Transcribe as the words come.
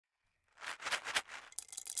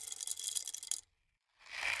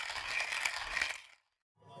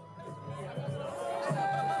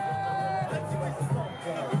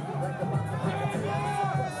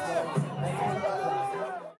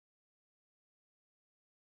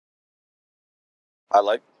I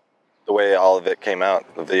like the way all of it came out.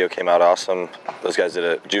 The video came out awesome. Those guys did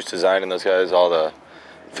a juice design, and those guys, all the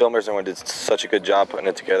filmers, everyone did such a good job putting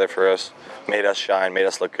it together for us. Made us shine, made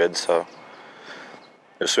us look good, so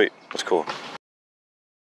it was sweet. It was cool.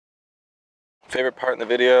 Favorite part in the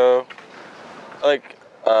video? I like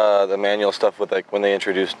the manual stuff with like when they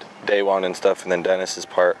introduced Day One and stuff, and then Dennis's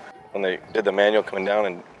part when they did the manual coming down,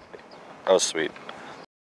 and that was sweet.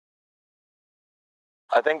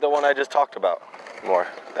 I think the one I just talked about more,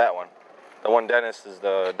 that one. The one Dennis is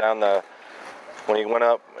when he went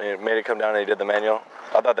up and it made it come down and he did the manual.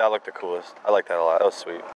 I thought that looked the coolest. I like that a lot. That was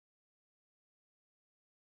sweet.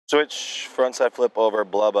 Switch frontside flip over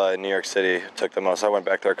Blubba in New York City took the most. I went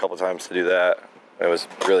back there a couple times to do that. It was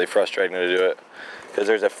really frustrating to do it because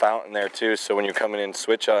there's a fountain there too, so when you're coming in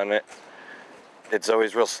switch on it, it's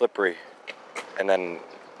always real slippery. And then,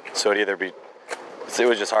 so it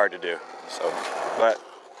was just hard to do. So, but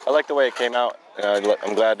I like the way it came out.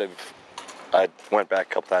 I'm glad that I went back a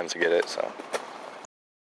couple times to get it, so.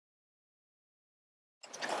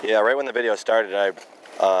 Yeah, right when the video started,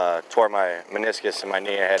 I tore my meniscus in my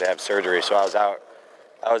knee. I had to have surgery, so I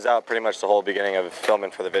was out pretty much the whole beginning of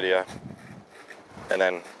filming for the video. And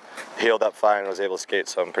then healed up fine and was able to skate,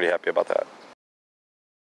 so I'm pretty happy about that.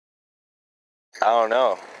 I don't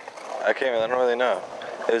know. I don't really know.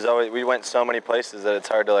 It was always, we went so many places that it's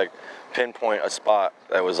hard to like pinpoint a spot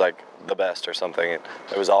that was like the best or something.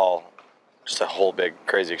 It was all just a whole big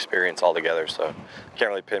crazy experience all together, so I can't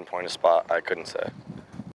really pinpoint a spot. I couldn't say.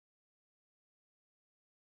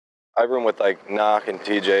 I room with like Knock and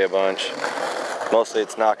TJ a bunch. Mostly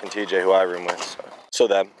it's Knock and TJ who I room with, so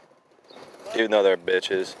them. Even though they're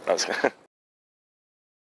bitches.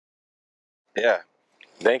 Yeah.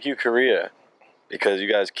 Thank you, Korea, because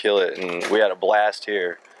you guys kill it, and we had a blast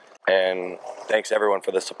here. And thanks everyone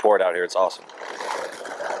for the support out here. It's awesome.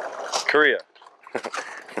 Korea.